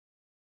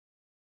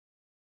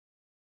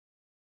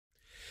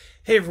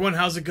Hey everyone,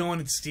 how's it going?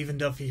 It's Stephen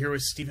Duffy here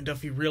with Stephen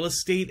Duffy Real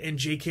Estate and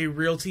JK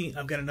Realty.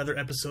 I've got another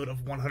episode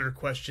of 100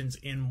 Questions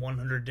in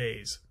 100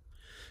 Days.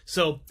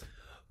 So,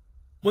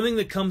 one thing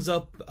that comes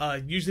up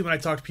usually when I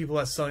talk to people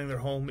that's selling their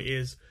home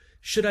is,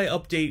 should I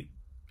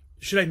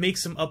make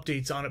some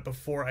updates on it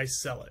before I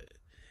sell it?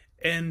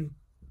 And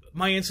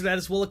my answer to that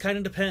is, well, it kind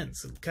of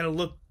depends.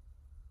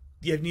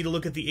 You need to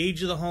look at the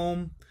age of the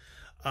home,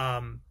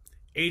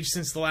 age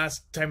since the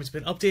last time it's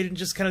been updated, and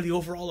just kind of the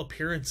overall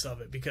appearance of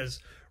it. Because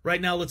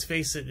right now, let's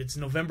face it, it's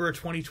November of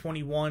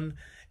 2021,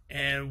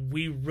 and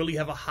we really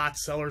have a hot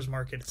seller's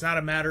market. It's not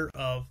a matter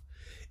of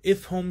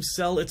if homes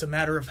sell, it's a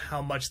matter of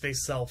how much they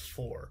sell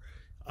for.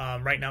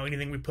 Right now,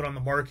 anything we put on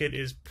the market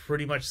is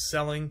pretty much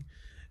selling,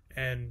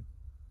 and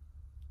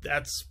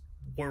that's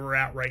where we're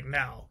at right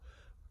now.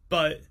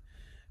 But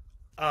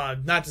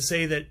not to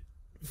say that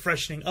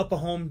freshening up a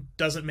home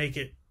doesn't make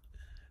it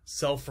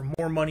sell for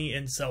more money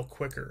and sell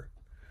quicker.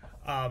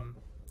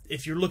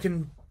 If you're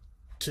looking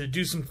to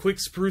do some quick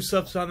spruce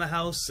ups on the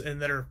house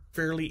and that are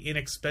fairly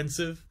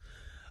inexpensive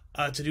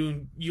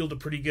to yield a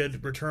pretty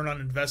good return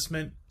on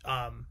investment,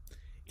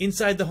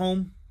 inside the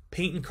home,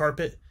 paint and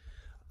carpet,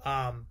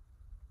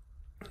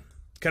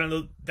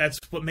 that's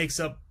what makes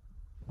up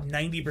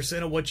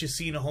 90% of what you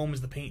see in a home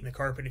is the paint and the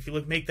carpet. If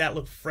you make that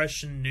look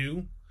fresh and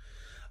new,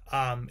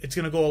 it's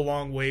going to go a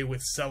long way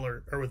with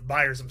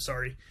buyers,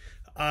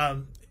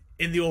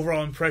 in the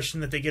overall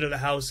impression that they get of the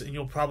house, and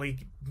you'll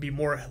probably be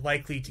more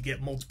likely to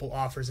get multiple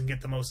offers and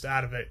get the most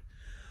out of it.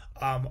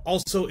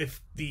 Also,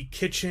 if the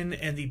kitchen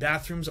and the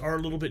bathrooms are a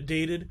little bit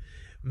dated,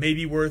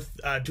 maybe worth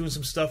doing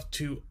some stuff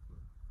to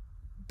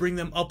bring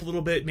them up a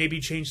little bit, maybe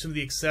change some of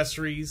the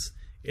accessories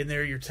in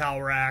there, your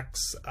towel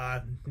racks,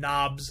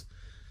 knobs,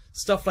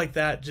 stuff like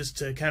that, just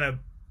to kind of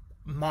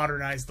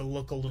modernize the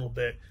look a little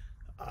bit.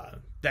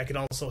 That can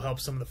also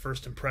help some of the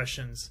first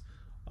impressions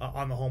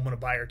on the home when a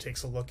buyer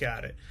takes a look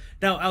at it.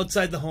 Now,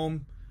 outside the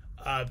home,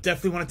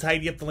 definitely want to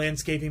tidy up the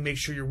landscaping, make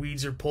sure your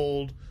weeds are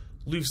pulled,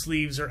 loose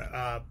leaves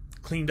are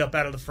cleaned up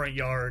out of the front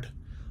yard,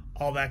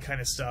 all that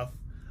kind of stuff.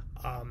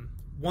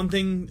 One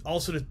thing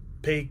also to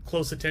pay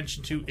close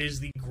attention to is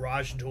the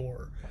garage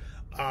door.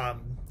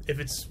 If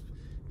it's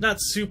not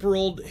super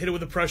old, hit it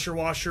with a pressure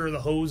washer or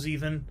the hose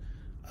even.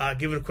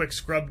 Give it a quick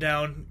scrub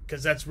down,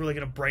 because that's really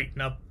going to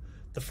brighten up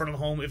the front of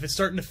the home. If it's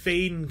starting to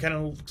fade and kind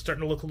of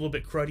starting to look a little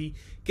bit cruddy,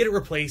 get it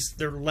replaced.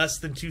 They're less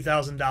than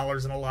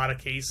 $2,000 in a lot of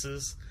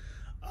cases,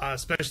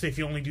 especially if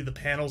you only do the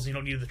panels. You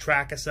don't need the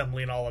track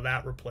assembly and all of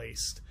that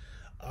replaced.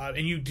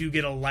 And you do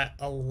get a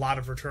lot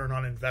of return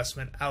on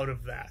investment out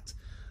of that.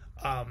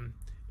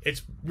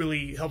 It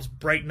really helps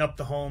brighten up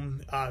the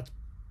home,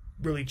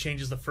 really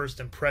changes the first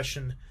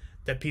impression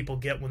that people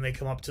get when they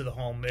come up to the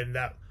home, and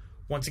that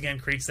once again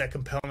creates that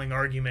compelling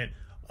argument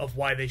of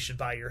why they should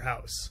buy your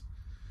house.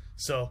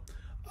 So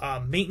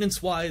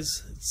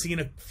maintenance-wise, seeing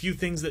a few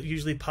things that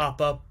usually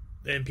pop up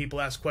and people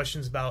ask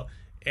questions about,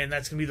 and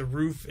that's going to be the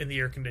roof and the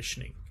air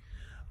conditioning.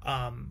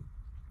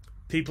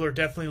 People are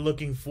definitely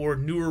looking for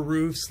newer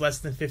roofs, less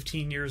than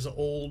 15 years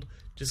old,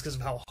 just because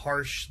of how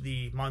harsh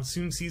the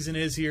monsoon season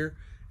is here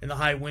and the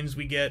high winds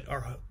we get,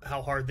 or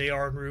how hard they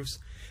are on roofs.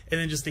 And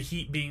then just the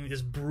heat being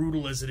as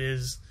brutal as it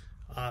is,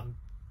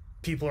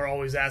 people are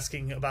always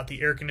asking about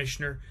the air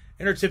conditioner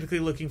and are typically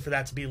looking for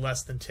that to be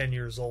less than 10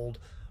 years old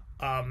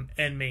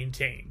and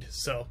maintained.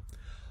 So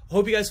I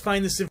hope you guys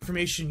find this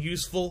information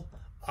useful.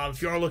 If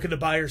you are looking to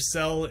buy or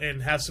sell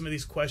and have some of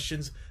these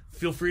questions,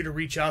 feel free to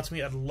reach out to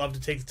me. I'd love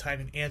to take the time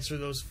and answer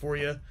those for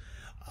you.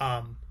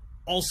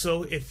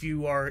 Also, if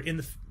you are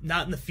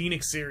not in the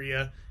Phoenix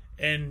area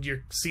and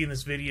you're seeing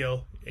this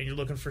video and you're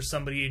looking for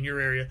somebody in your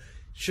area,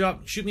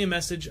 shoot me a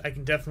message. I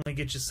can definitely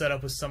get you set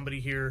up with somebody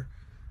here,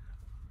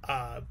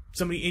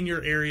 somebody in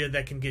your area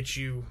that can get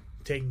you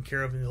taken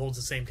care of and holds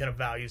the same kind of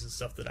values and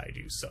stuff that I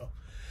do. So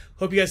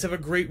hope you guys have a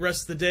great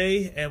rest of the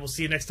day, and we'll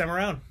see you next time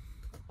around.